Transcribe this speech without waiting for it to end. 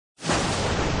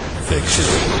fiction,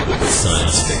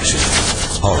 science fiction,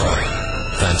 horror,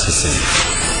 fantasy,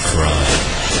 crime,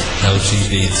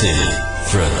 LGBT,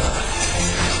 thriller.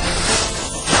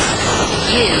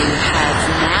 You have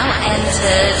now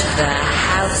entered the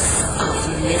House of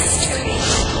Mystery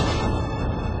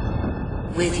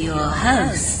with your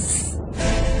hosts,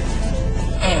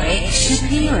 Eric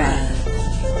Shapiro,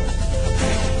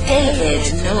 David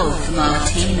North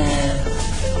Martino,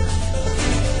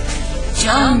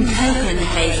 John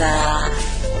Copenhaver,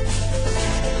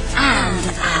 and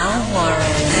Al Warren.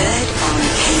 Heard on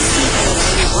KCOO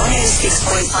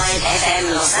 106.5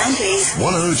 FM Los Angeles,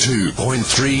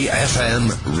 102.3 FM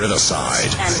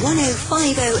Riverside, and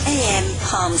 105.0 AM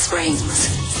Palm Springs.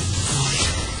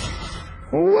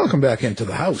 Welcome back into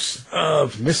the House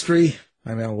of Mystery.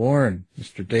 I'm Al Warren.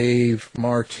 Mr. Dave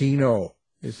Martino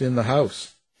is in the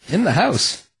house. In the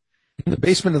house? In the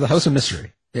basement of the House of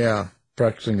Mystery. Yeah,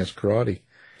 practicing his karate.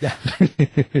 Yeah.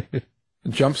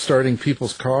 Jump-starting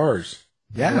people's cars.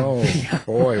 Yeah. Oh,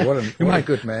 boy, what a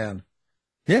good man.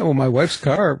 Yeah, well, my wife's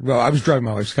car, I was driving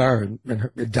my wife's car, and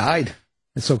it died.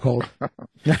 It's so cold.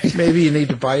 Maybe you need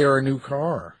to buy her a new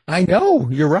car. I know,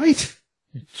 you're right.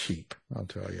 You're cheap, I'll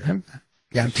tell you.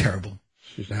 I'm terrible.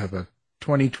 She should have a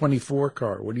 2024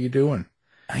 car. What are you doing?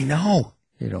 I know.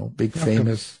 You know, big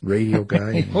famous radio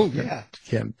guy. Oh, yeah.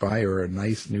 Can't buy her a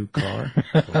nice new car.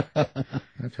 Well,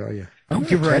 I tell you. Don't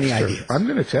give her any ideas. I'm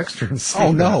going to text her and say,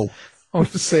 oh, no. I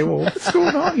want to say, well, what's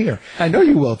going on here? I know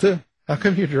you will, too. How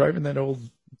come you're driving that old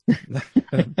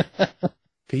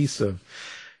piece of,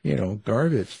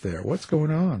 garbage there? What's going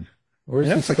on? Where's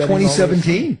it's like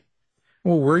 2017.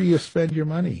 Well, where do you spend your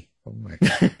money? Oh, my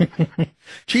God.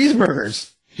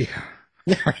 Cheeseburgers. Yeah.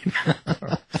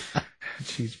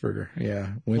 Cheeseburger. Yeah.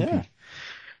 Wimpy. Yeah.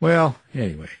 Well,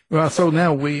 anyway. Well, so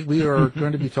now we are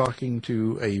going to be talking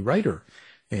to a writer,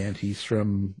 and he's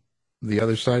from the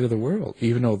other side of the world,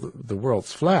 even though the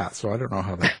world's flat, so I don't know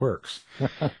how that works.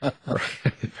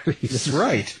 That's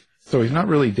right. So he's not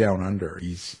really down under.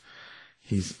 He's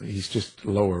just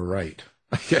lower right,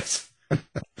 I guess.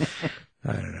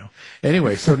 I don't know.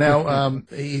 Anyway, so now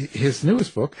his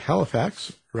newest book,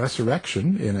 Halifax,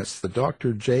 Resurrection, and it's the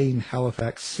Dr. Jane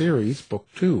Halifax series, Book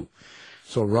 2.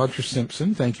 So Roger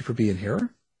Simpson, thank you for being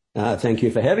here. Thank you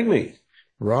for having me.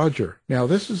 Roger. Now,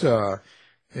 this is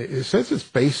it says it's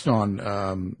based on,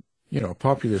 a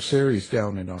popular series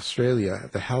down in Australia,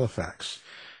 the Halifax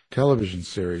television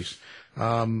series.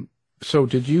 So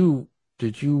did you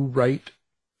write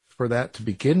for that to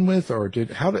begin with, or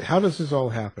how does this all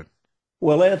happen?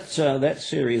 Well, that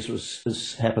series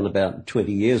has happened about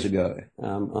 20 years ago.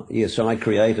 Yes, I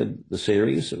created the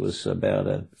series. It was about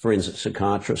a forensic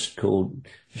psychiatrist called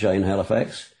Jane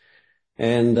Halifax.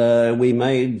 And we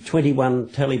made 21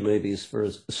 telemovies for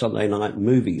Sunday night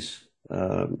movies.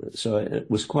 So it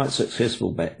was quite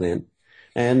successful back then.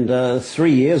 And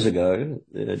 3 years ago,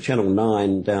 Channel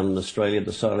 9 down in Australia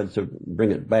decided to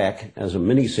bring it back as a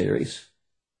mini-series.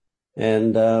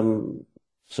 And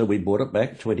so we brought it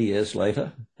back 20 years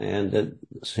later, and it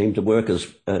seemed to work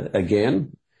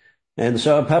again. And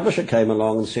so a publisher came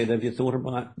along and said, have you thought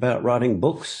about writing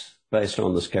books based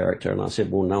on this character? And I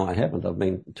said, well, no, I haven't. I've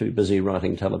been too busy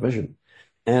writing television.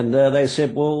 And they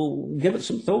said, well, give it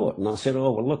some thought. And I said,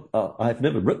 oh, well, look, I've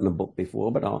never written a book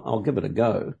before, but I'll give it a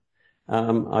go.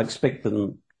 I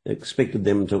expected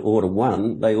them to order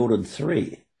one. They ordered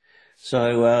 3.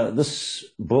 So this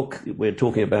book we're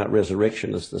talking about,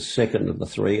 Resurrection, is the second of the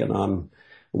 3, and I'm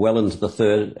well into the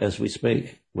third as we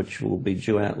speak, which will be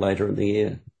due out later in the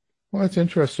year. Well, that's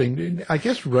interesting. I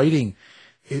guess writing,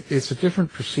 it's a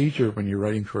different procedure when you're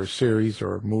writing for a series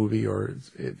or a movie, or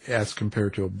as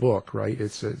compared to a book, right?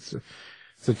 It's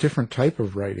a different type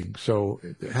of writing, so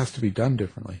it has to be done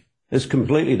differently. It's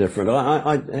completely different.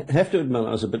 I have to admit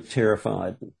I was a bit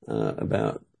terrified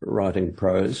about writing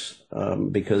prose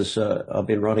because I've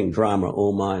been writing drama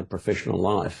all my professional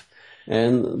life.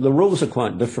 And the rules are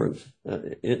quite different.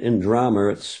 In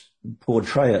drama, it's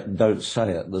portray it, don't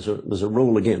say it. There's a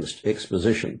rule against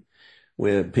exposition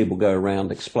where people go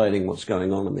around explaining what's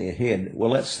going on in their head.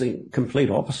 Well, that's the complete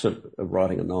opposite of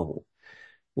writing a novel,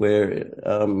 where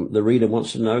the reader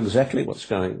wants to know exactly what's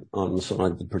going on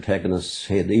inside the protagonist's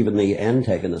head, even the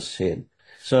antagonist's head.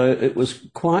 So it was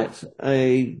quite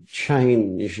a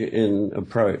change in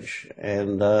approach.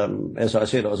 And as I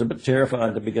said, I was a bit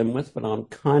terrified to begin with, but I'm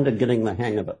kind of getting the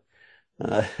hang of it.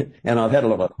 And I've had a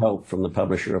lot of help from the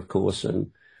publisher, of course, and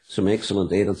some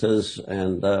excellent editors,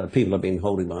 and people have been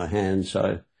holding my hand.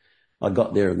 So I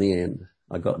got there in the end.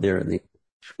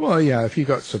 Well, yeah, if you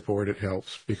got support, it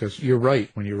helps because you're right.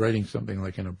 When you're writing something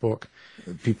like in a book,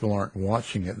 people aren't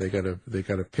watching it. They got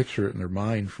to picture it in their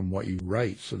mind from what you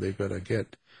write. So they've got to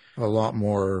get a lot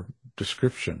more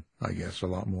description, I guess, a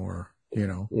lot more,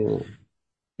 Yeah.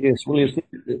 Yes. Well,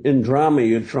 in drama,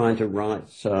 you're trying to write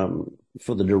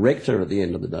for the director at the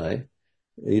end of the day.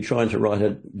 You're trying to write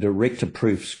a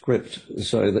director-proof script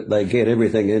so that they get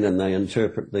everything in and they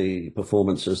interpret the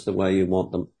performances the way you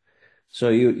want them. So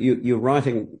you're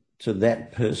writing to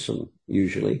that person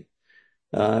usually,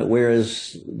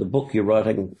 whereas the book you're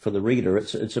writing for the reader,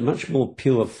 it's a much more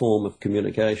pure form of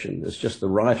communication. It's just the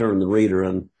writer and the reader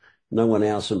and no one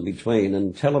else in between.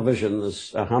 And television,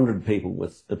 there's 100 people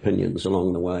with opinions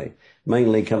along the way,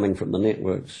 mainly coming from the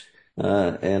networks.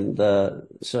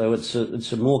 So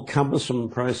it's a more cumbersome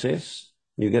process.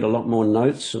 You get a lot more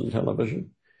notes in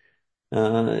television.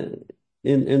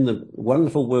 In the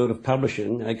wonderful world of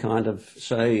publishing, they kind of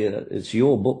say, it's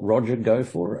your book, Roger, go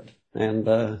for it. And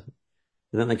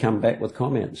then they come back with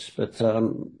comments. But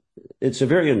it's a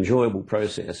very enjoyable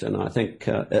process. And I think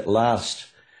at last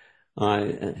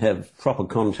I have proper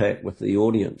contact with the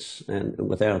audience and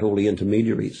without all the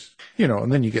intermediaries.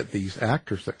 And then you get these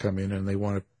actors that come in and they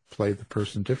want to play the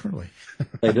person differently.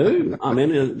 They do. I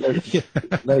mean,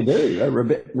 they do.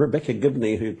 Rebecca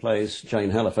Gibney, who plays Jane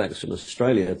Halifax in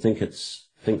Australia, thinks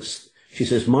she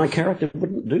says, my character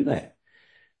wouldn't do that.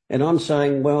 And I'm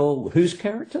saying, well, whose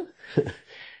character?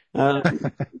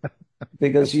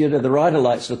 Because, the writer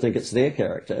likes to think it's their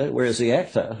character, whereas the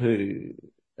actor who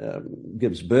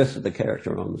gives birth to the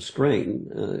character on the screen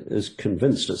is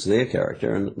convinced it's their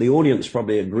character, and the audience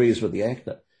probably agrees with the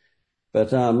actor.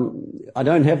 But I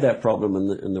don't have that problem in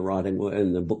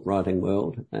the book writing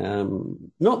world.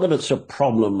 Not that it's a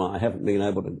problem I haven't been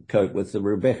able to cope with.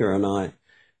 Rebecca and I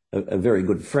are very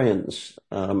good friends,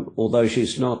 although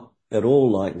she's not at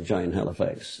all like Jane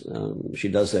Halifax. She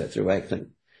does that through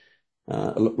acting.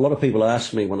 A lot of people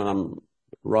ask me when I'm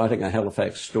writing a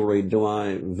Halifax story, do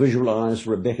I visualize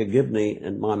Rebecca Gibney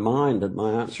in my mind? And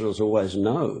my answer is always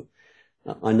no.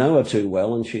 I know her too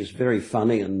well, and she's very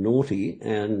funny and naughty,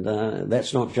 and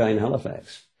that's not Jane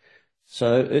Halifax.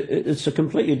 So it's a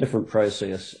completely different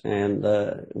process. And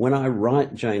when I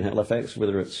write Jane Halifax,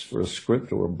 whether it's for a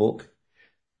script or a book,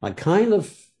 I kind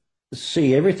of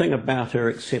see everything about her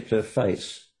except her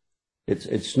face.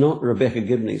 It's not Rebecca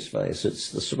Gibney's face.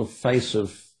 It's the sort of face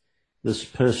of this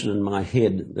person in my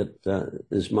head that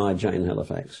is my Jane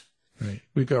Halifax. Right.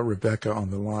 We got Rebecca on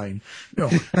the line. No.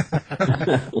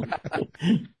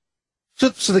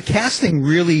 So the casting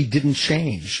really didn't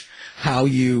change how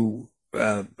you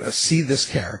see this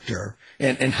character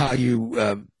and how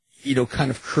you kind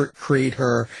of create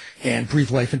her and breathe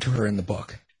life into her in the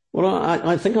book. Well,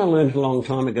 I think I learned a long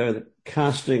time ago that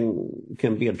casting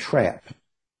can be a trap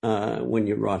when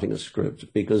you're writing a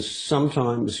script, because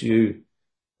sometimes you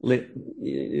let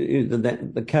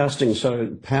the casting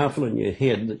so powerful in your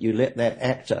head that you let that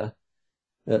actor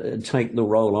take the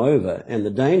role over. And the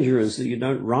danger is that you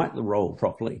don't write the role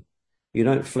properly. You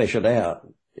don't flesh it out.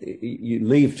 You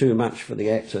leave too much for the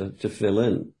actor to fill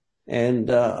in. And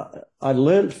I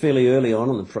learned fairly early on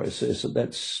in the process that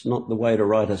that's not the way to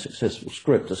write a successful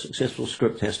script. A successful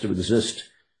script has to exist,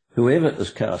 whoever is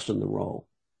cast in the role.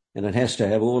 And it has to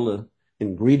have all the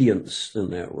ingredients in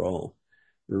that role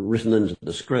written into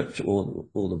the script or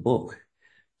the book.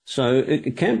 So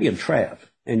it can be a trap,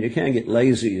 and you can get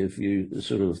lazy if you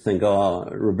sort of think, oh,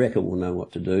 Rebecca will know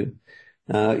what to do.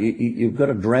 You've got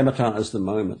to dramatize the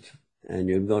moment, and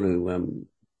you've got to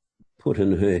put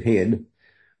in her head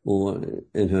or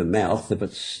in her mouth, if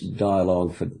it's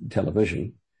dialogue for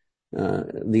television,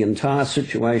 the entire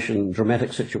situation,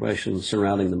 dramatic situation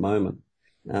surrounding the moment.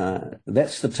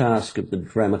 That's the task of the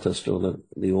dramatist or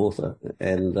the author.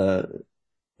 And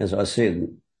as I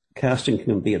said, casting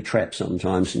can be a trap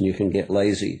sometimes, and you can get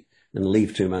lazy and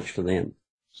leave too much to them.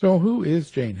 So who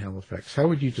is Jane Halifax? How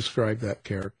would you describe that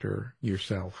character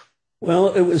yourself?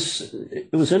 Well, it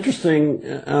was interesting.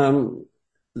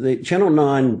 The Channel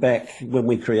 9, back when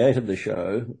we created the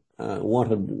show,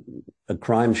 wanted a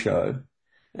crime show,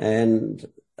 and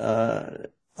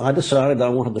I decided I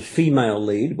wanted the female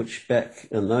lead, which back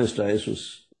in those days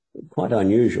was quite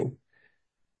unusual.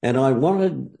 And I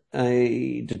wanted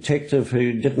a detective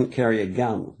who didn't carry a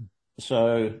gun.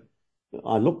 So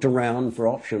I looked around for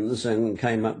options and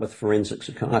came up with forensic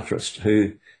psychiatrist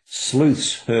who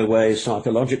sleuths her way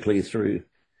psychologically through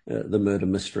the murder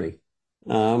mystery.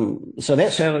 So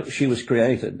that's how she was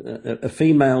created. A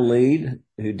female lead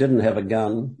who didn't have a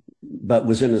gun, but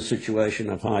was in a situation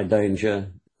of high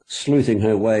danger, sleuthing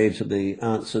her way to the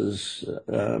answers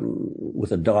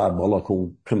with a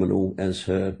diabolical criminal as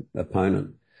her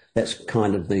opponent. that's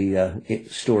kind of the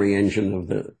story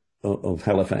engine of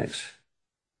Halifax.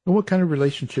 And what kind of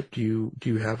relationship do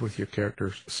you have with your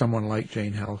character? Someone like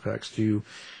Jane Halifax, do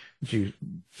you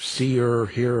see her,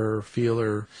 hear her, feel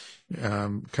her?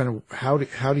 Kind of how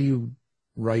do you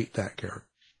write that character?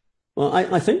 Well,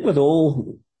 I think with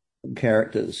all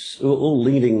characters, all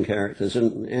leading characters,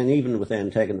 and even with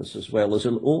antagonists as well, there's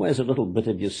always a little bit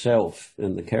of yourself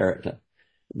in the character.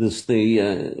 There's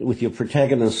with your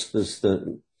protagonist,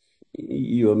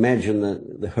 you imagine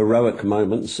the heroic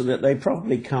moments, so that they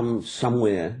probably come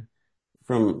somewhere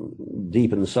from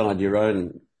deep inside your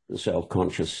own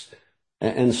self-conscious.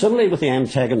 And similarly with the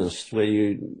antagonist,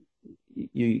 where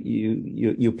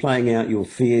you're playing out your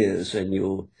fears and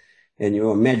your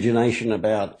imagination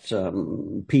about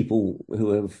people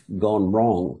who have gone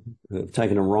wrong, who have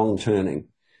taken a wrong turning.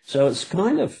 So it's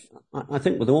kind of, I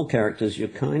think with all characters, you're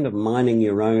kind of mining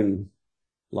your own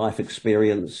life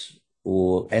experience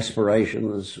or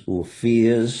aspirations or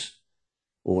fears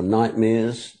or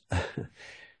nightmares.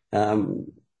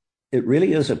 It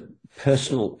really is a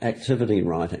personal activity,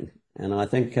 writing. And I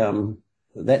think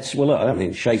that's, well, I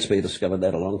mean, Shakespeare discovered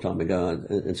that a long time ago.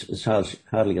 It's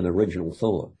hardly an original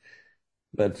thought.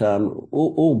 But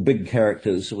all big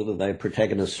characters, whether they're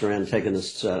protagonists or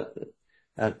antagonists, are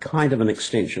kind of an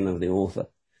extension of the author.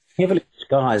 Heavily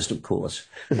disguised, of course.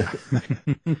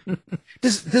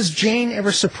 Does Jane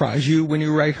ever surprise you when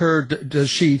you write her? Does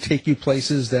she take you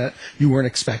places that you weren't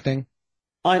expecting?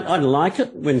 I like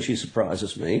it when she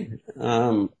surprises me.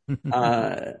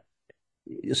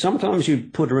 Sometimes you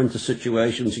put her into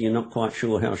situations and you're not quite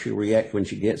sure how she'll react when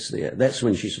she gets there. That's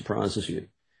when she surprises you.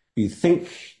 You think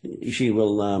she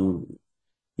will,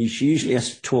 she usually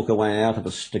has to talk her way out of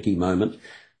a sticky moment,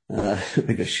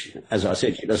 because, as I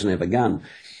said, she doesn't have a gun.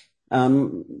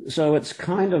 So it's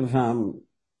kind of,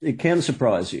 it can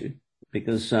surprise you,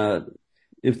 because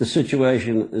if the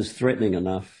situation is threatening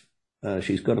enough,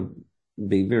 she's got to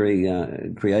be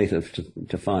very creative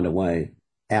to find a way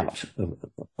out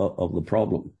of the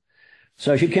problem.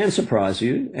 So she can surprise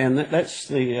you, and that's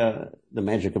the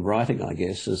magic of writing, I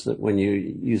guess, is that when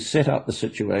you set up the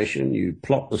situation, you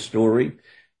plot the story,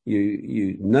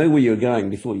 you know where you're going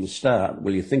before you start.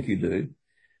 Well, you think you do,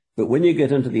 but when you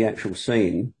get into the actual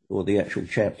scene or the actual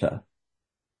chapter,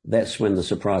 that's when the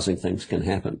surprising things can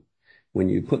happen. When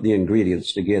you put the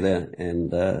ingredients together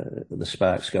and the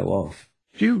sparks go off.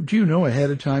 Do you know ahead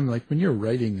of time, like when you're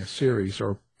writing a series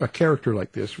or a character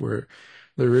like this, where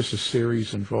there is a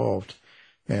series involved?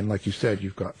 And like you said,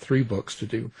 you've got 3 books to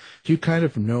do. Do you kind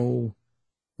of know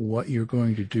what you're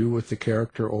going to do with the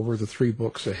character over the 3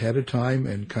 books ahead of time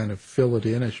and kind of fill it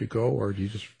in as you go, or do you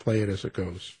just play it as it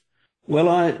goes? Well,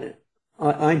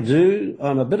 I do.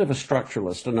 I'm a bit of a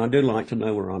structuralist, and I do like to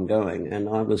know where I'm going. And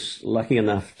I was lucky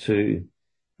enough to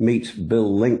meet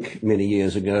Bill Link many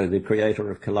years ago, the creator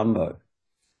of Columbo.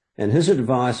 And his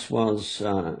advice was,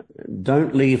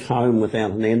 don't leave home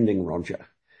without an ending, Roger.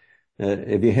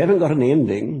 If you haven't got an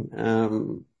ending,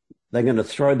 they're going to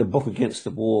throw the book against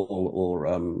the wall or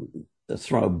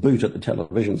throw a boot at the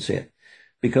television set.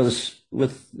 Because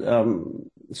with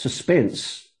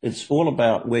suspense, it's all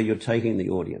about where you're taking the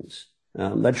audience.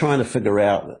 They're trying to figure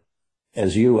out,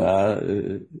 as you are,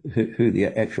 who the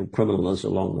actual criminal is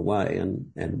along the way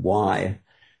and why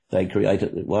they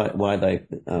created, why they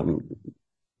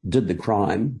did the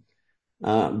crime.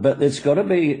 But it's got to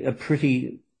be a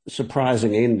pretty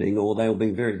surprising ending, or they'll be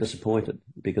very disappointed,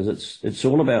 because it's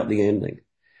all about the ending.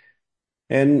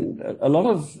 And a lot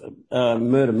of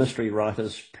murder mystery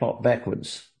writers plot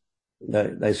backwards.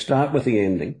 They start with the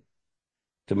ending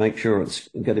to make sure it's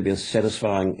going to be a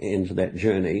satisfying end to that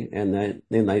journey, and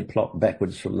then they plot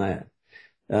backwards from that.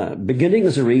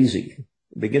 Beginnings are easy.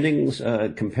 Beginnings are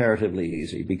comparatively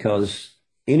easy, because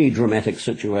any dramatic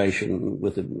situation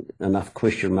with enough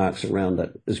question marks around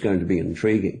it is going to be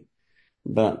intriguing.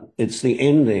 But it's the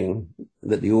ending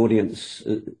that the audience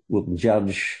will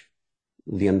judge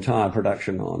the entire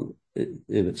production on. If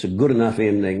it's a good enough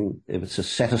ending, if it's a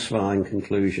satisfying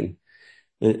conclusion,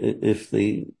 if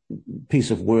the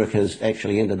piece of work has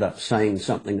actually ended up saying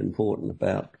something important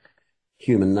about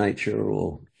human nature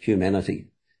or humanity.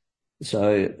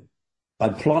 So I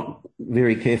plot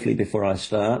very carefully before I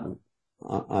start.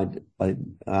 I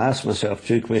ask myself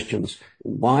 2 questions.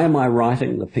 Why am I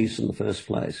writing the piece in the first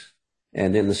place?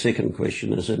 And then the second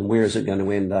question is, and where is it going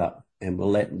to end up? And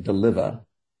will that deliver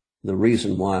the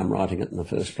reason why I'm writing it in the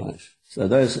first place? So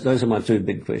those are my 2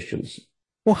 big questions.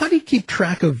 Well, how do you keep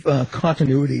track of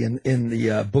continuity in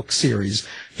the book series?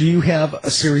 Do you have a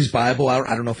series Bible? I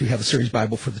don't know if you have a series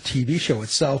Bible for the TV show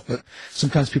itself, but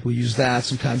sometimes people use that.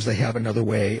 Sometimes they have another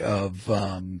way of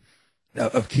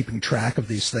of keeping track of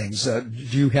these things? Do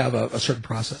you have a certain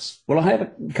process? Well, I have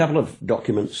a couple of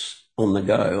documents on the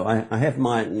go. I have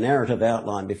my narrative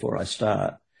outline before I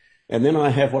start, and then I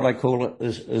have what I call it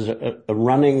is a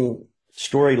running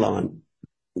storyline,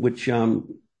 which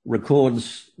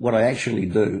records what I actually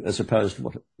do as opposed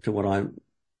to what I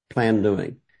plan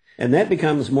doing. And that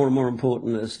becomes more and more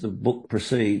important as the book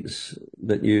proceeds,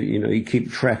 that you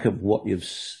keep track of what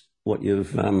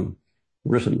you've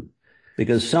written,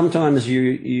 because sometimes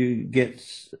you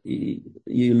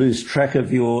lose track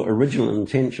of your original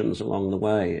intentions along the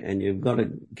way, and you've got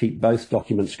to keep both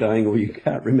documents going, or you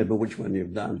can't remember which one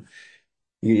you've done.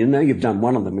 You know you've done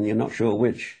one of them and you're not sure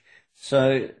which.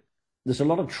 So there's a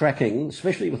lot of tracking,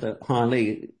 especially with a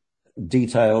highly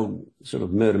detailed sort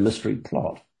of murder mystery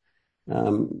plot.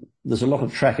 There's a lot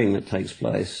of tracking that takes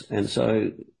place, and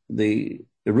so the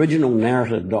original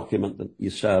narrative document that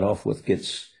you start off with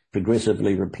gets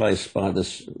progressively replaced by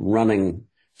this running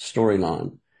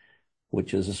storyline,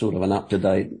 which is a sort of an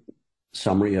up-to-date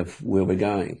summary of where we're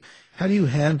going. How do you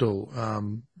handle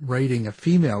writing a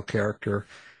female character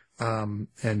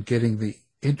and getting the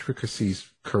intricacies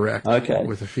correct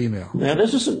with a female? Now,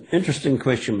 this is an interesting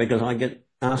question because I get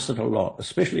asked it a lot,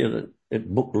 especially at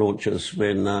book launches,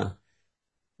 when a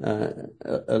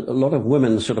lot of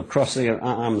women sort of cross their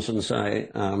arms and say,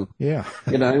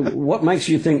 what makes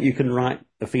you think you can write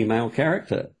a female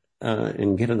character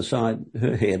and get inside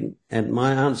her head? And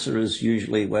my answer is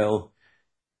usually, well,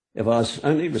 if I was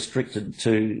only restricted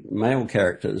to male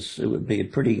characters, it would be a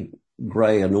pretty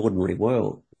grey and ordinary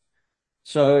world.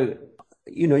 So,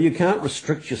 you can't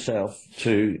restrict yourself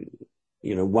to,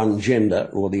 one gender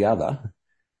or the other.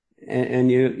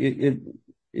 And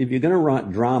if you're going to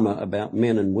write drama about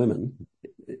men and women,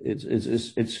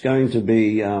 it's going to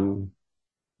be,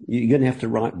 you're going to have to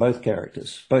write both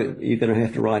characters. You're going to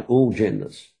have to write all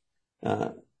genders.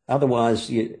 Otherwise,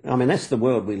 that's the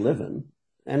world we live in.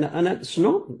 And it's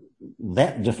not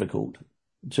that difficult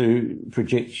to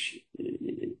project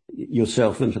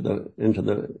yourself into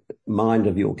the mind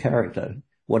of your character,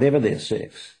 whatever their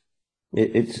sex.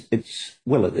 It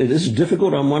is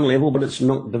difficult on one level, but it's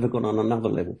not difficult on another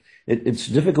level. It's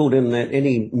difficult in that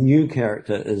any new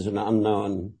character is an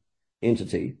unknown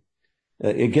entity.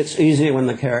 It gets easier when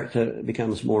the character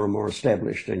becomes more and more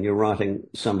established and you're writing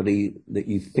somebody that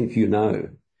you think you know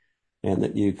and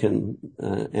that you can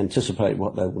anticipate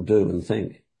what they will do and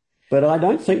think. But I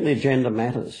don't think their gender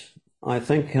matters. I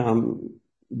think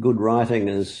good writing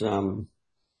is,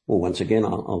 once again,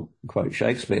 I'll quote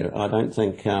Shakespeare. I don't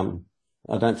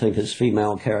think his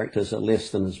female characters are less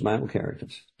than his male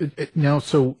characters. Now,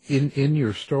 so in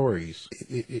your stories,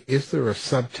 is there a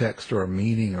subtext or a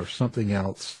meaning or something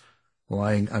else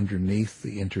lying underneath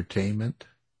the entertainment?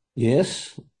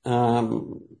 Yes.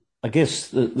 I guess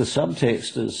the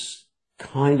subtext is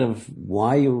kind of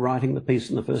why you're writing the piece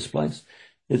in the first place.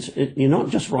 You're not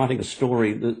just writing a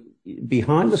story.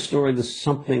 Behind the story, there's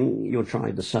something you're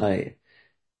trying to say.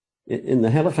 In the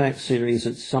Halifax series,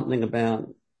 it's something about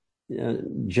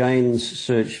Jane's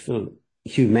search for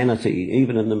humanity,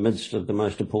 even in the midst of the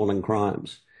most appalling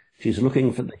crimes. She's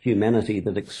looking for the humanity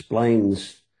that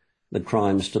explains the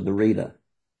crimes to the reader.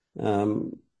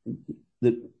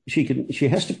 She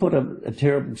has to put a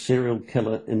terrible serial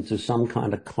killer into some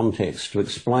kind of context to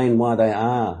explain why they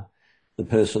are the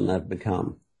person they've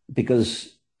become.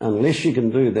 Because unless she can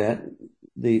do that,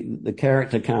 the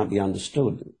character can't be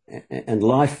understood. And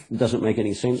life doesn't make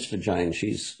any sense to Jane.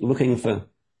 She's looking for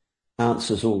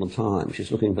answers all the time.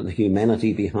 She's looking for the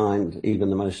humanity behind even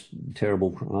the most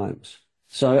terrible crimes.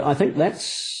 So I think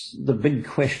that's the big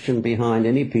question behind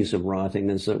any piece of writing,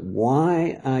 is that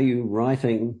why are you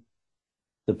writing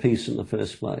the piece in the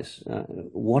first place?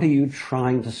 What are you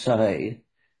trying to say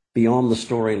beyond the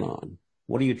storyline?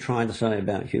 What are you trying to say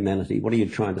about humanity? What are you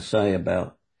trying to say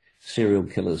about serial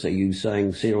killers? Are you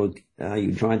trying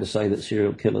to say that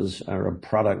serial killers are a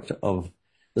product of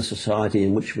the society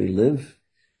in which we live?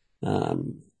 Are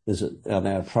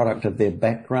they a product of their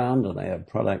background? Are they a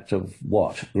product of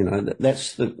what?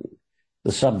 That's the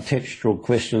subtextual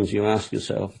questions you ask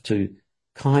yourself to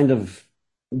kind of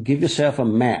give yourself a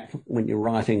map when you're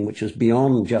writing, which is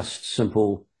beyond just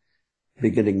simple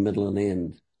beginning, middle, and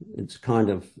end. It's kind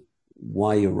of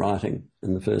why you're writing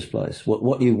in the first place,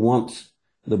 what you want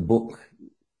the book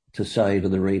to say to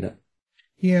the reader.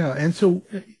 Yeah, and so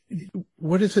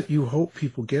what is it you hope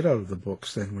people get out of the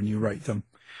books then when you write them?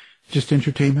 Just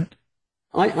entertainment?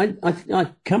 I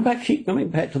keep coming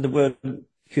back to the word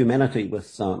humanity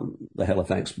with the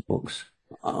Halifax books.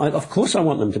 Of course I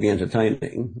want them to be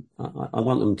entertaining. I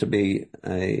want them to be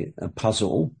a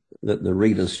puzzle that the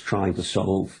reader's trying to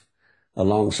solve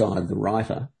alongside the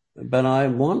writer. but I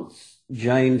want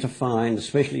Jane to find,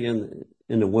 especially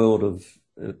in a world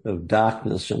of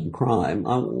darkness and crime,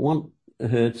 I want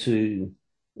her to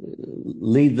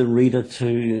lead the reader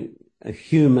to a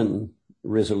human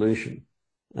resolution.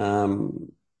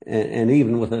 And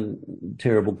even with a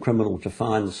terrible criminal, to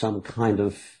find some kind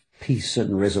of peace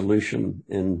and resolution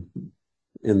in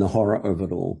the horror of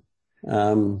it all.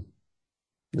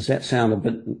 Does that sound a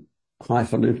bit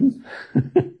highfalutin?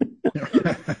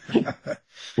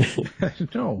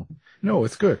 No,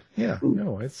 it's good. Yeah,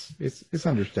 no, it's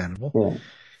understandable. Yeah.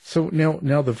 So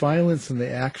now the violence and the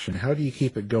action, how do you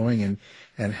keep it going,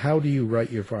 and how do you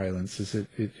write your violence?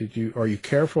 Are you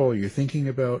careful? Are you thinking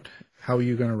about how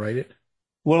you're going to write it?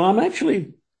 Well,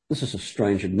 this is a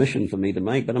strange admission for me to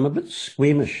make, but I'm a bit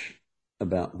squeamish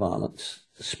about violence,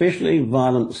 especially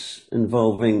violence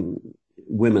involving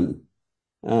women.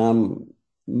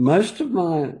 Most of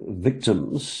my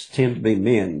victims tend to be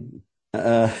men.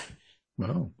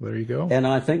 Well, there you go. And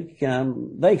I think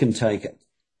they can take it.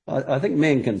 I think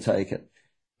men can take it.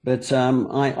 But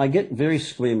I get very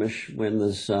squeamish when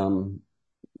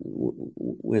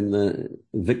when the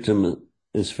victim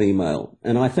is female.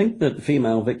 And I think that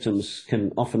female victims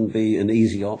can often be an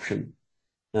easy option.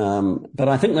 But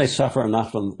I think they suffer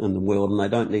enough in the world, and they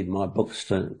don't need my books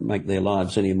to make their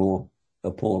lives any more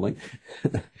appalling.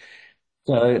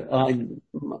 So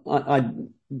I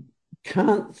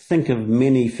can't think of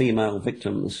many female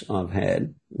victims I've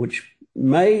had, which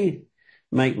may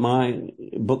make my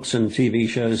books and TV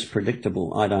shows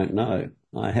predictable. I don't know.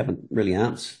 I haven't really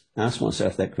asked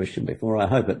myself that question before. I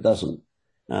hope it doesn't.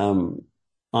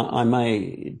 I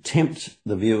may tempt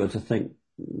the viewer to think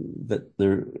that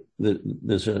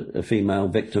there's a female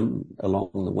victim along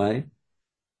the way.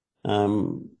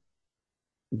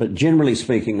 But generally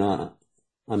speaking,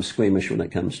 I'm squeamish when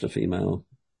it comes to female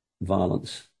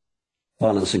violence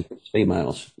against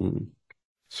females. Mm.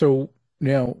 So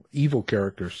now, evil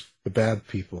characters, the bad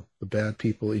people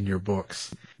in your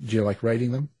books, do you like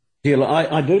writing them? Yeah,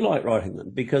 I do like writing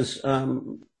them because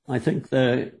I think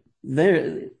they're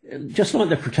just like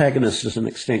the protagonist is an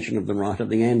extension of the writer,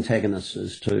 the antagonist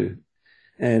is too.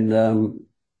 And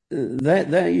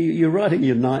that you're writing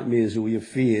your nightmares or your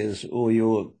fears or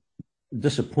your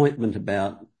disappointment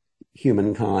about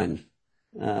humankind.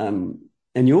 And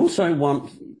you also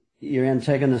want your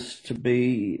antagonist to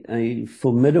be a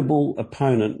formidable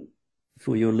opponent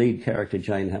for your lead character,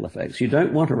 Jane Halifax. You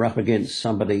don't want her up against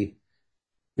somebody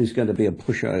who's going to be a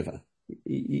pushover.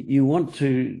 You want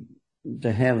to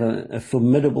have a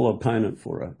formidable opponent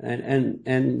for her.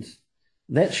 And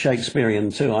that's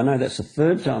Shakespearean too. I know that's the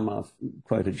third time I've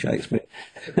quoted Shakespeare.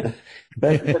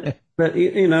 but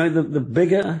you know, the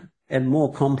bigger and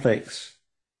more complex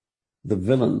the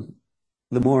villain,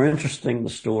 the more interesting the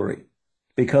story,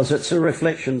 because it's a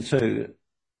reflection too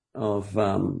of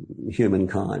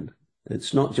humankind.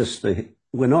 It's not just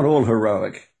we're not all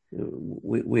heroic.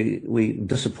 We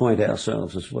disappoint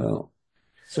ourselves as well.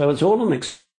 So it's all an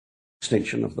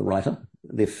extension of the writer,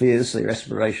 their fears, their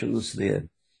aspirations, their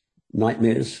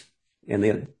nightmares, and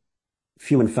their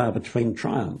few and far between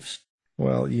triumphs.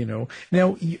 Well, you know,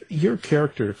 now your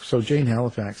character, so Jane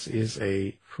Halifax is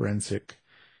a forensic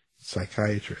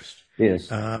psychiatrist.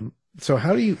 Yes. So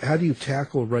how do you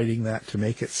tackle writing that to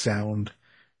make it sound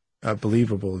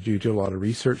believable? Do you do a lot of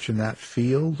research in that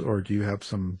field, or do you have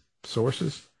some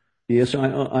sources? Yes,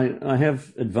 I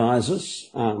have advisors.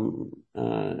 In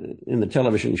the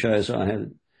television shows, I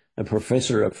had a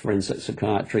professor of forensic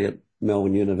psychiatry at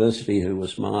Melbourne University who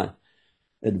was my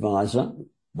advisor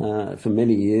for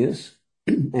many years.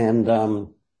 And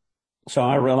so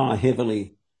I rely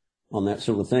heavily on that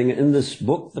sort of thing. In this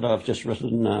book that I've just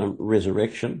written,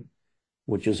 Resurrection,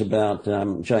 which is about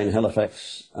Jane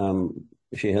Halifax,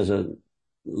 she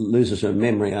loses her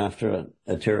memory after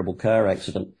a terrible car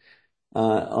accident.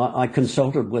 I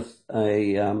consulted with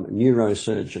a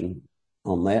neurosurgeon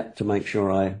on that to make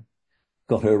sure I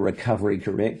got her recovery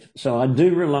correct. So I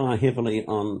do rely heavily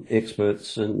on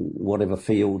experts in whatever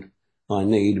field I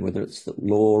need, whether it's the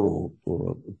law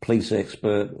or a police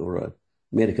expert or a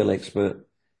medical expert.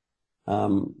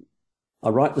 I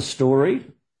write the story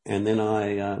and then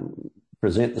I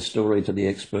present the story to the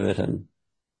expert, and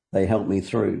they help me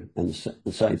through and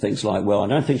say things like, well, I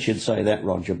don't think she'd say that,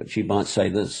 Roger, but she might say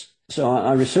this. So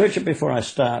I research it before I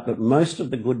start, but most of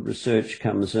the good research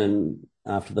comes in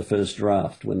after the first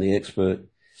draft, when the expert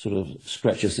sort of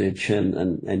scratches their chin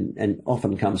and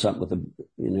often comes up with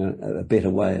a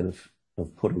better way of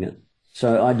putting it.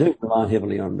 So I do rely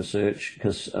heavily on research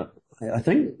because I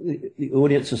think the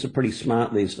audiences are pretty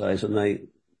smart these days, and they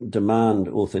demand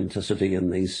authenticity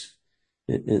in these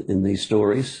in these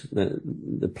stories.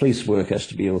 The police work has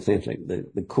to be authentic.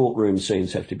 The courtroom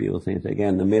scenes have to be authentic,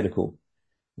 and the medical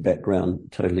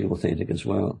background totally authentic as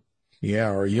well.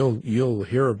 Yeah, or you'll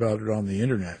hear about it on the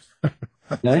internet.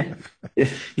 No?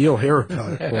 You'll hear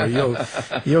about it, or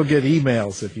you'll get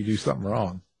emails if you do something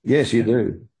wrong. Yes, you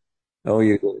do. Oh,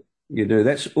 you do. You do.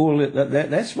 That's all.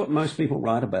 That's what most people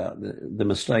write about, the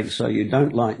mistakes. So you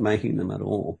don't like making them at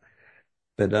all,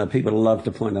 but people love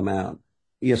to point them out.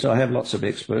 Yes, I have lots of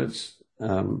experts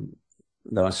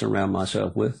that I surround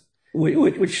myself with,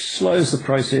 which slows the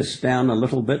process down a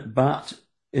little bit, but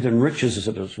it enriches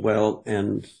it as well,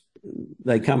 and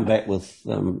they come back with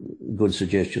good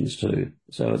suggestions too.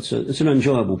 So it's an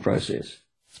enjoyable process.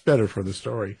 It's better for the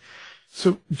story.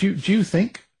 So do you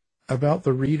think about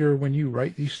the reader when you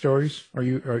write these stories? Or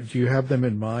do you have them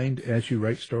in mind as you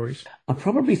write stories? I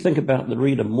probably think about the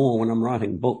reader more when I'm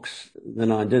writing books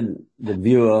than I did the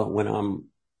viewer when I'm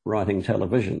writing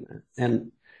television.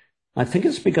 And I think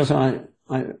it's because I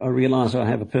realize I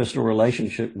have a personal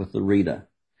relationship with the reader.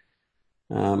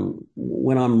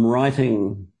 When I'm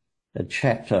writing a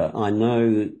chapter, I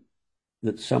know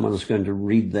that someone's going to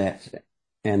read that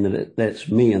and that that's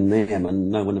me and them and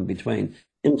no one in between.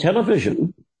 In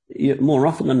television, more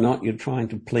often than not, you're trying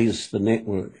to please the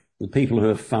network, the people who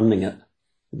are funding it,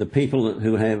 the people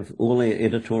who have all their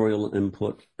editorial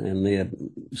input and their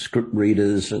script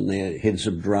readers and their heads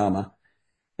of drama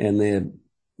and their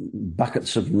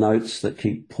buckets of notes that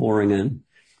keep pouring in.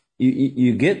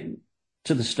 You get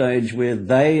to the stage where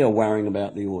they are worrying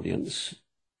about the audience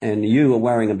and you are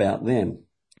worrying about them.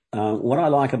 What I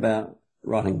like about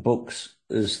writing books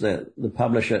is that the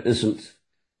publisher isn't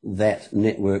that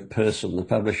network person. The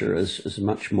publisher is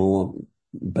much more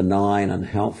benign and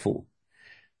helpful.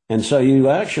 And so you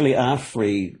actually are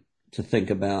free to think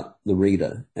about the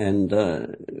reader. And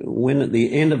when at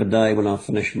the end of a day, when I've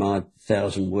finished my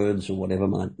 1,000 words or whatever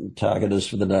my target is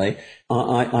for the day,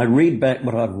 I read back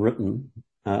what I've written.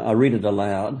 I read it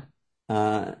aloud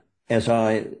as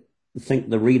I think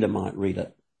the reader might read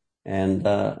it. And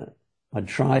I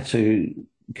try to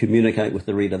communicate with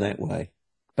the reader that way.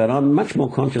 But I'm much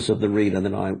more conscious of the reader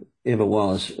than I ever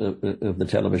was of the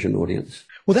television audience.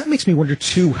 Well, that makes me wonder,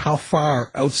 too, how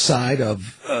far outside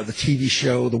of the TV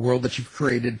show, the world that you've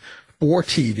created for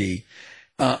TV,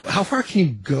 how far can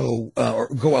you go or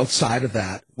go outside of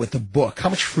that with the book? How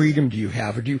much freedom do you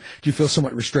have, or do you feel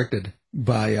somewhat restricted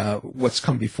by what's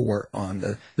come before on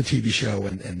the TV show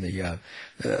and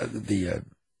the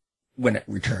when it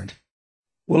returned?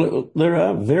 Well, there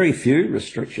are very few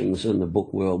restrictions in the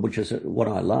book world, which is what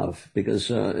I love, because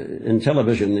in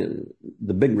television,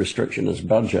 the big restriction is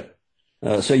budget.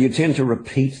 So you tend to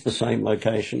repeat the same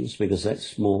locations because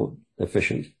that's more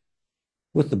efficient.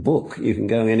 With the book, you can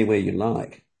go anywhere you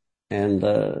like. And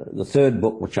the third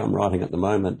book, which I'm writing at the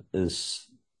moment, is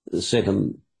set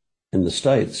in the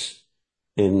States,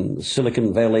 in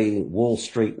Silicon Valley, Wall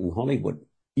Street, and Hollywood.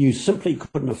 You simply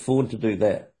couldn't afford to do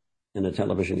that in a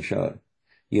television show.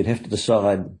 You'd have to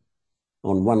decide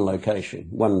on one location,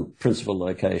 one principal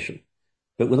location.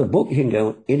 But with a book, you can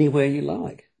go anywhere you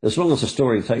like, as long as the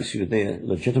story takes you there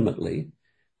legitimately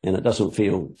and it doesn't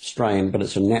feel strained, but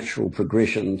it's a natural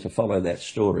progression to follow that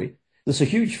story. There's a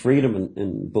huge freedom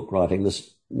in book writing.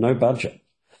 There's no budget,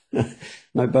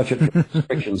 no budget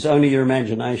restrictions. Only your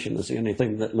imagination is the only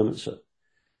thing that limits it,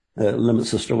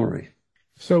 limits the story.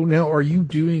 So now, are you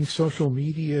doing social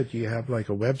media? Do you have like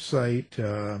a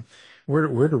website?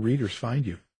 Where do readers find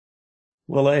you?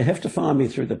 Well, they have to find me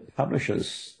through the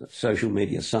publisher's social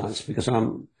media sites because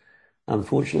I'm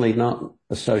unfortunately not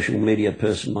a social media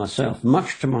person myself,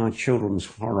 much to my children's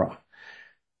horror.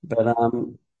 But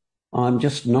I'm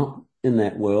just not in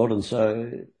that world, and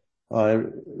so I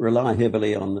rely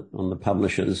heavily on the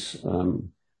publishers,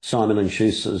 Simon &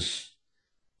 Schuster's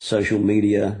social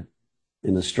media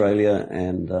in Australia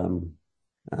and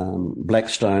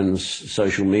Blackstone's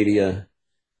social media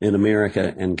in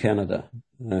America and Canada,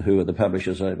 who are the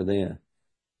publishers over there.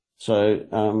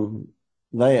 So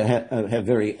they have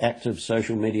very active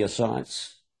social media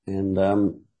sites, and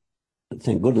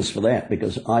thank goodness for that,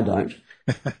 because I don't.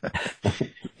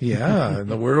 Yeah, in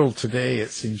the world today, it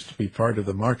seems to be part of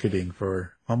the marketing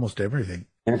for almost everything.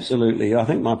 Absolutely. I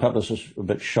think my publishers were a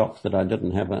bit shocked that I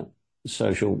didn't have a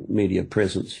social media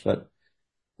presence, but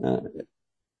I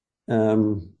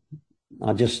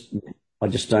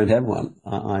just don't have one.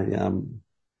 I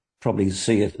probably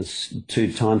see it as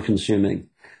too time-consuming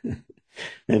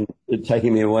and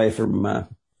taking me away from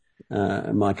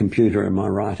my computer and my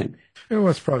writing. Well,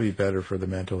 it's probably better for the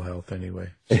mental health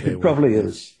anyway. It probably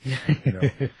is.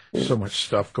 So much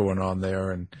stuff going on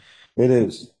there, and it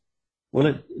is. Well,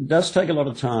 it does take a lot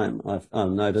of time. I've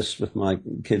noticed with my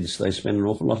kids, they spend an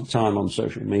awful lot of time on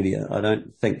social media. I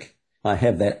don't think I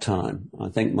have that time. I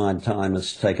think my time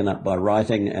is taken up by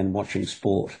writing and watching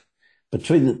sport.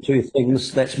 Between the two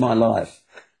things, that's my life.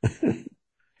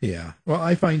 Yeah. Well,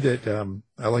 I find that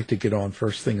I like to get on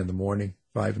first thing in the morning,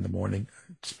 5 in the morning,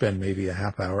 spend maybe a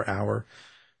half hour,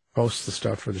 post the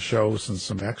stuff for the shows and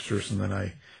some extras, and then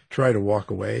I try to walk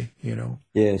away,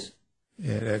 Yes.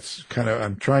 And it's kind of,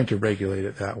 I'm trying to regulate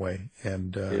it that way.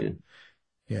 And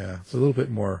yeah, it's a little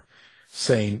bit more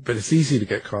sane, but it's easy to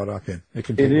get caught up in. It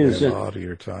can take away a lot of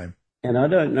your time. And I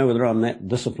don't know whether I'm that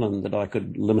disciplined that I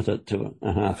could limit it to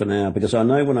a half an hour, because I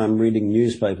know when I'm reading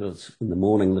newspapers in the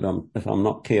morning that if I'm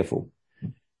not careful,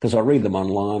 because I read them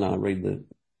online, I read the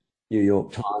New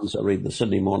York Times, I read the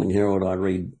Sydney Morning Herald, I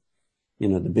read, the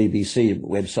BBC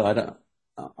website.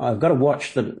 I've got to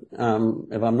watch that.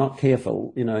 If I'm not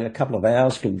careful, a couple of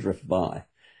hours can drift by,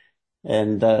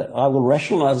 and I will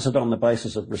rationalize it on the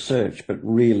basis of research, but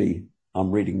really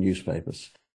I'm reading newspapers.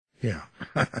 Yeah.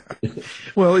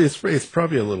 Well, it's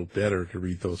probably a little better to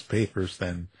read those papers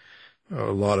than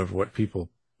a lot of what people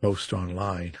post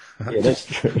online. Yeah, that's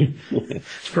true.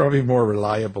 It's probably more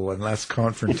reliable and less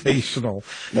confrontational.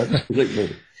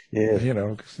 Absolutely. Yeah.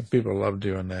 Because people love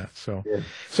doing that. So, yeah.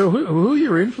 So who are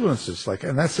your influences? Like,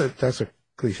 and that's a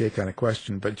cliche kind of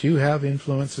question, but do you have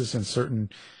influences in certain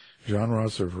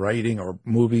genres of writing or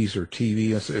movies or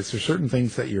TV? Is there certain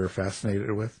things that you're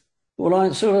fascinated with? Well,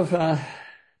 I sort of,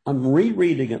 I'm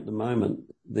rereading at the moment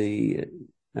the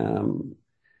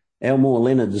Elmore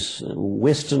Leonard's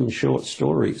Western short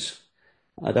stories.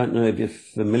 I don't know if you're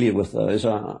familiar with those.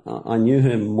 I knew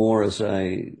him more as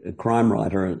a crime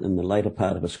writer in the later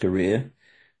part of his career.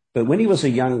 But when he was a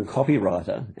young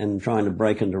copywriter and trying to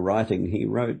break into writing, he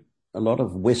wrote a lot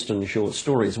of Western short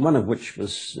stories, one of which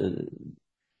was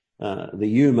the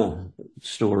Yuma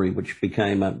story, which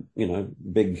became a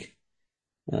big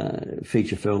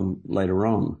feature film later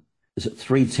on. Is it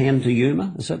 3:10 to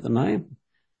Yuma? Is that the name?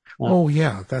 Oh,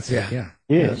 yeah, that's it. Yeah.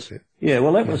 Yes. That's it. Yeah,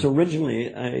 well, that was originally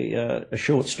a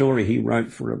short story he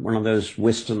wrote for one of those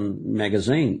Western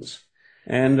magazines.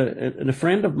 And a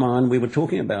friend of mine, we were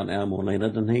talking about Elmore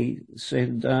Leonard, and he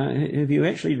said, have you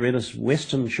actually read his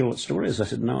Western short stories? I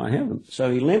said, no, I haven't.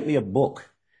 So he lent me a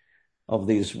book of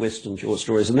these Western short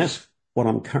stories, and that's what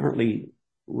I'm currently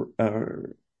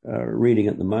reading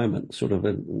at the moment, sort of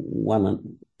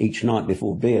one each night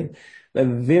before bed. They're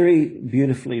very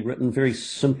beautifully written, very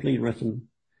simply written.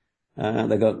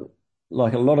 They've got,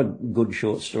 like a lot of good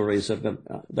short stories,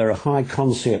 they're a high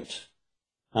concept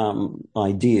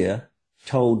idea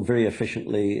told very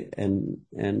efficiently and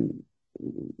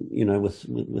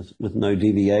with no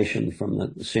deviation from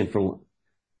the central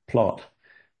plot.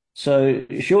 So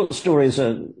short stories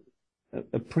are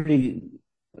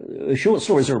short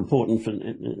stories are important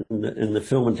in the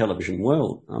film and television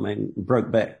world. I mean,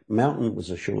 Brokeback Mountain was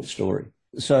a short story.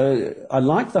 So I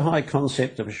like the high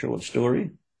concept of a short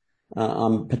story.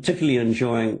 I'm particularly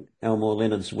enjoying Elmore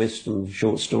Leonard's Western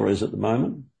short stories at the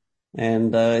moment.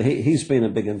 And he's been a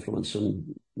big influence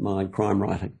in my crime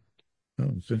writing.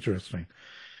 Oh, it's interesting.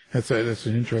 That's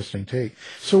an interesting take.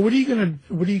 So what are you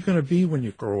gonna be when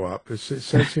you grow up? It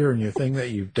says here in your thing that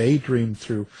you've daydreamed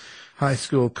through high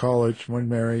school, college, one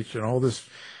marriage, and all this,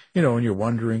 and you're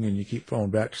wondering and you keep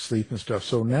falling back to sleep and stuff.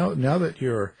 So now that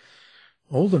you're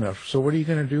old enough, so what are you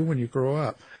going to do when you grow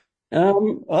up?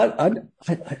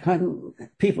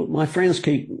 My friends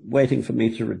keep waiting for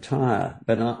me to retire,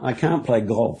 but I can't play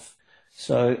golf.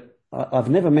 So I've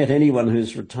never met anyone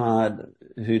who's retired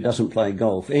who doesn't play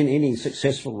golf, any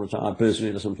successful retired person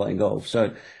who doesn't play golf.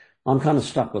 So I'm kind of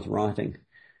stuck with writing.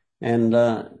 And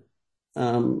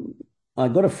I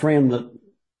got a friend that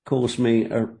calls me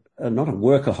not a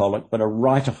workaholic, but a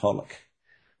writerholic.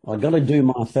 I got to do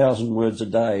my 1,000 words a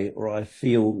day, or I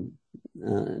feel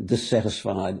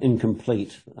dissatisfied,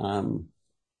 incomplete,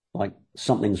 like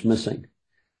something's missing.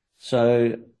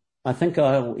 So I think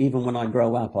even when I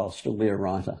grow up, I'll still be a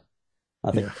writer.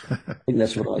 I think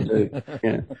that's what I do.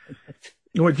 Yeah.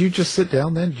 Well, do you just sit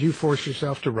down then? Do you force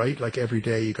yourself to write like every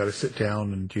day? You got to sit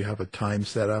down, and do you have a time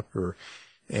set up,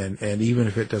 and even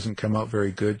if it doesn't come out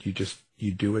very good,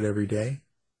 you do it every day?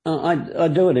 I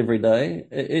do it every day.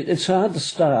 It's hard to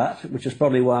start, which is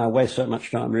probably why I waste so much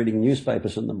time reading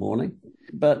newspapers in the morning.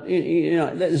 But that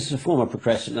is a form of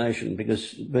procrastination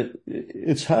but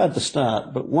it's hard to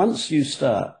start. But once you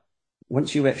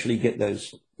actually get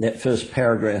that first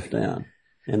paragraph down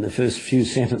and the first few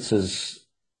sentences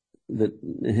that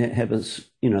have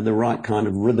the right kind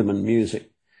of rhythm and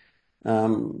music,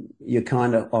 you're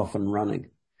kind of off and running.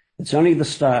 It's only the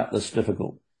start that's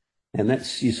difficult. And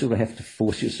that's, you sort of have to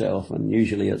force yourself, and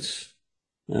usually it's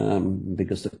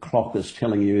because the clock is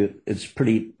telling you it's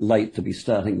pretty late to be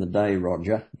starting the day,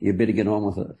 Roger. You better get on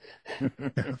with it.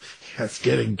 It's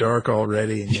getting dark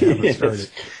already, and you haven't started.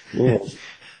 Yes.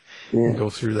 Yeah. You go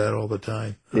through that all the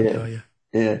time, I'll tell you.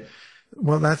 Yeah.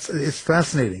 Well, it's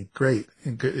fascinating. Great.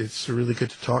 And good. It's really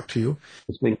good to talk to you.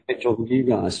 It's been great talking to you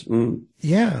guys.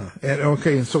 Yeah.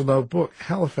 And so the book,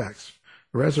 Halifax,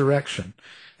 Resurrection.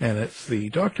 And it's the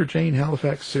Dr. Jane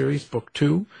Halifax series, book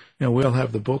 2. We'll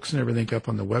have the books and everything up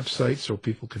on the website so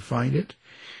people can find it.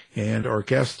 And our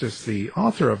guest is the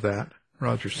author of that,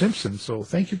 Roger Simpson. So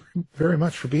thank you very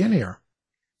much for being here.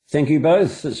 Thank you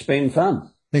both. It's been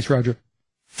fun. Thanks, Roger.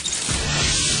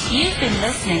 You've been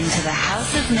listening to the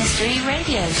House of Mystery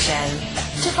radio show.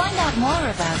 To find out more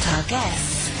about our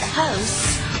guests,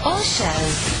 hosts, or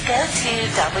shows, go to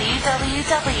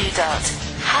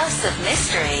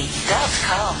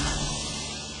www.houseofmystery.com.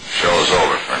 Show's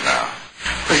over for now.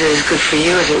 Was it as good for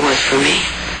you as it was for me?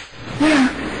 Yeah.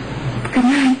 Good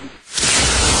night.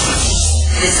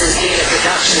 This has been a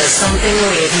production of Something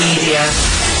Weird Media.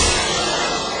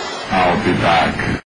 I'll be back.